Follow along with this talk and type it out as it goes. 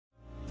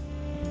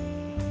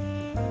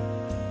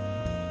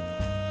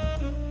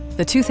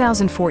the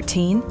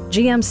 2014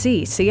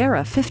 GMC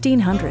Sierra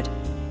 1500.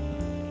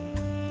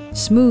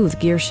 Smooth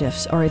gear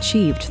shifts are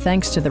achieved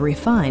thanks to the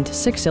refined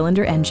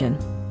 6-cylinder engine.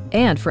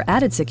 And for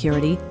added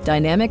security,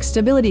 dynamic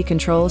stability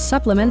control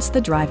supplements the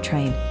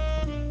drivetrain.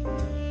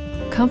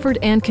 Comfort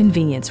and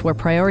convenience were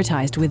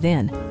prioritized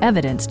within,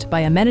 evidenced by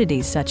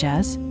amenities such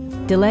as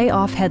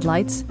delay-off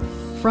headlights,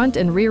 front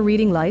and rear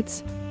reading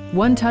lights,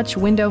 one-touch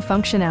window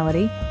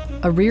functionality,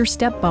 a rear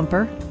step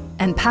bumper,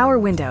 and power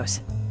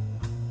windows.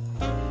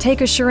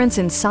 Take assurance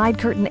in side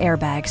curtain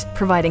airbags,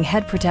 providing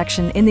head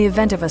protection in the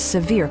event of a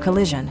severe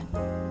collision.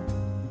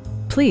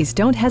 Please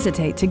don't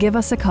hesitate to give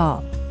us a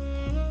call.